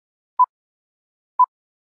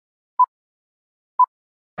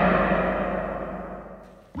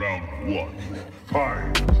Round one,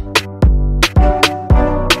 fight!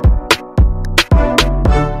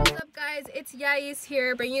 What's up guys, it's Yais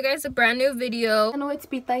here, bringing you guys a brand new video. I know it's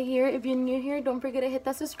Pita here. If you're new here, don't forget to hit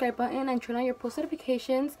that subscribe button and turn on your post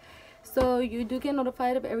notifications so you do get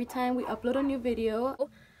notified of every time we upload a new video.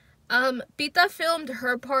 Pita filmed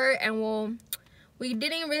her part and we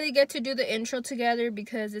didn't really get to do the intro together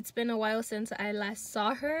because it's been a while since I last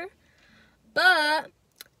saw her. But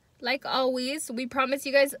like always, we promise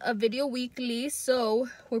you guys a video weekly, so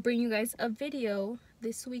we're bringing you guys a video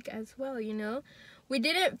this week as well, you know. We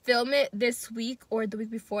didn't film it this week or the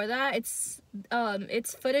week before that. It's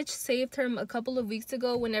footage saved from a couple of weeks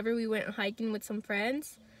ago whenever we went hiking with some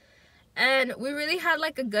friends. And we really had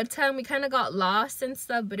like a good time. We kind of got lost and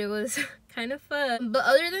stuff, but it was kind of fun. But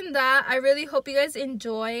other than that, I really hope you guys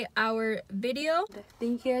enjoy our video.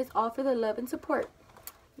 Thank you guys all for the love and support.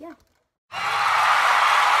 Yeah.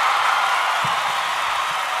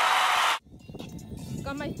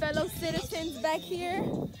 Got my fellow citizens back here.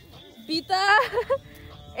 Pita,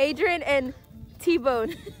 Adrian, and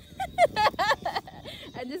T-Bone.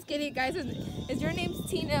 I'm just kidding, guys. Your name's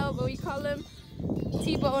Tino, but we call him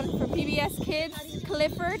T-Bone from PBS Kids.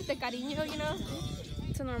 Clifford, the cariño, you know.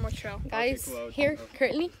 It's a normal trail. Guys, here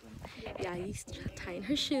currently, Yais tying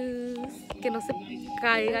her shoes. Que no se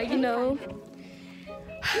caiga, you know.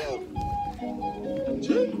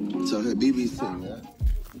 So her BB's thing, yeah?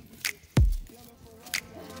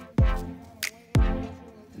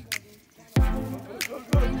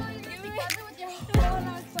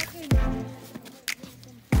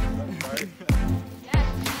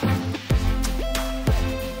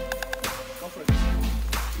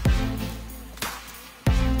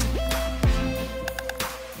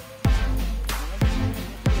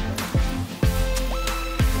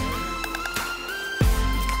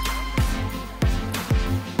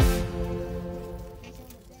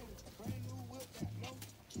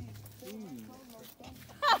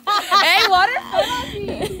 Hey, water!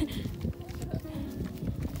 Hey,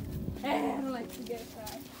 I don't like to get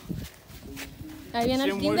shy. Are you in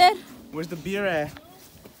Kinder? Where's the beer at?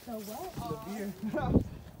 The what? The beer.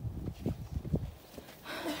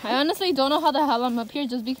 I honestly don't know how the hell I'm up here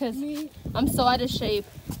just because I'm so out of shape.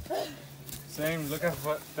 Same, look at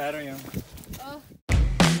what fat I am.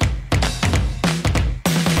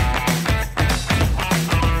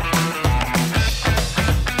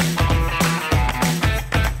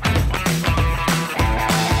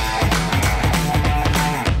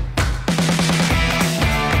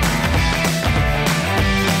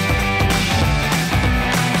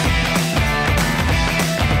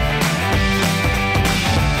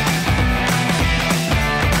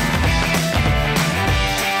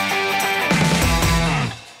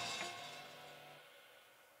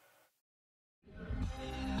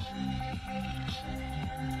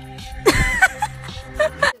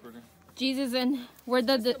 Jesus, and we're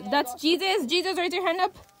that's Jesus. Jesus, raise your hand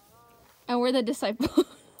up. And we're the disciple.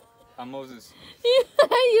 I'm Moses.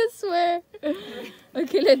 You swear.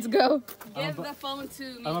 Okay, let's go. Give the phone to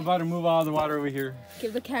me. I'm about to move all the water over here.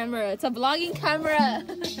 Give the camera. It's a vlogging camera.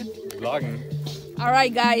 Vlogging. All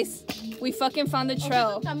right, guys. We fucking found the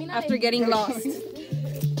trail after getting lost.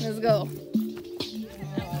 Let's go.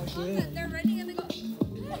 They're running and they go.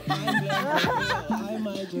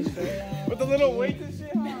 With the little weight and shit.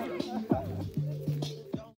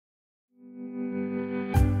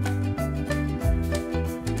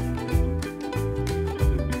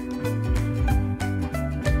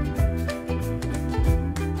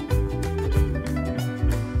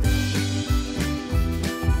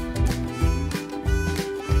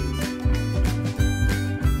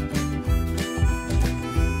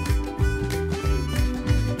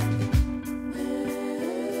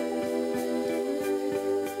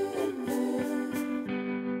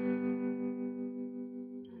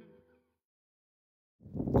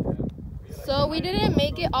 So we didn't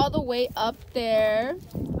make it all the way up there,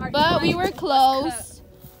 but we were close.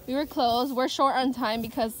 We were close. We're short on time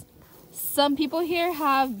because some people here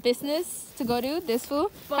have business to go to. This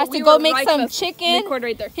fool has to go make some chicken.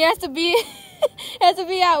 Right there. He has to be he has to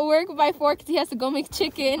be at work by 4 because he has to go make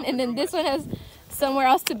chicken, and then this one has somewhere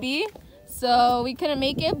else to be. So we couldn't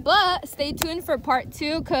make it, but stay tuned for part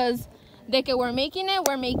 2 because we're making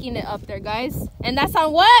it up there, guys. And that's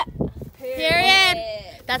on what? Period.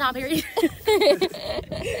 That's on period.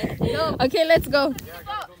 No. Okay, let's go.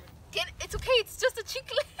 It's okay. It's just a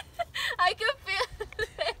chicle. I can feel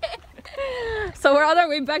it. So we're on our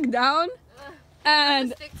way back down.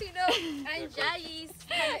 And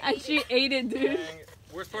she ate it, dude.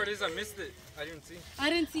 Worst part is I missed it. I didn't see. I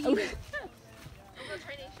didn't see either. I'm gonna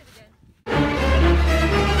try to eat it again.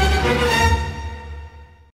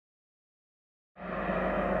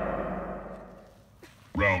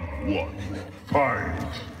 Fight.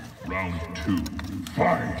 Round 2.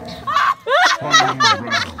 Fight. Final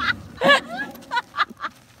round.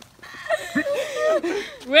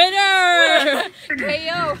 Winner!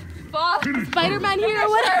 KO. Fuck. Finish Spider-Man here or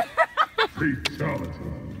whatever. Fatality.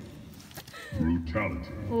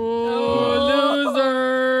 Brutality. Loser!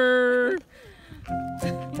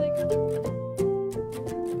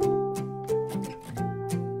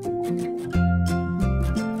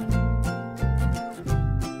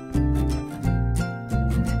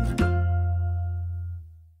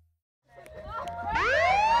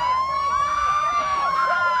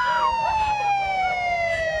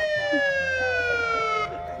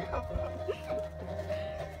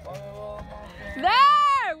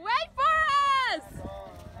 There! Wait for us!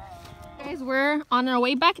 Guys, we're on our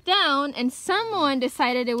way back down and someone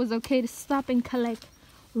decided it was okay to stop and collect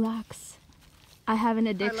rocks. I have an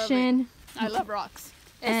addiction. I love rocks.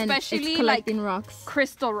 And Especially it's collecting rocks.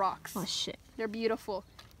 crystal rocks. Oh shit. They're beautiful.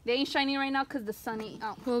 They ain't shining right now because the sun ain't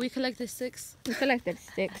out. Well, we collected 6. We collected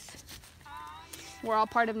 6. We're all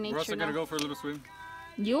part of nature We're also now. gonna go for a little swim.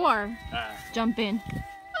 You are. Ah. Jump in.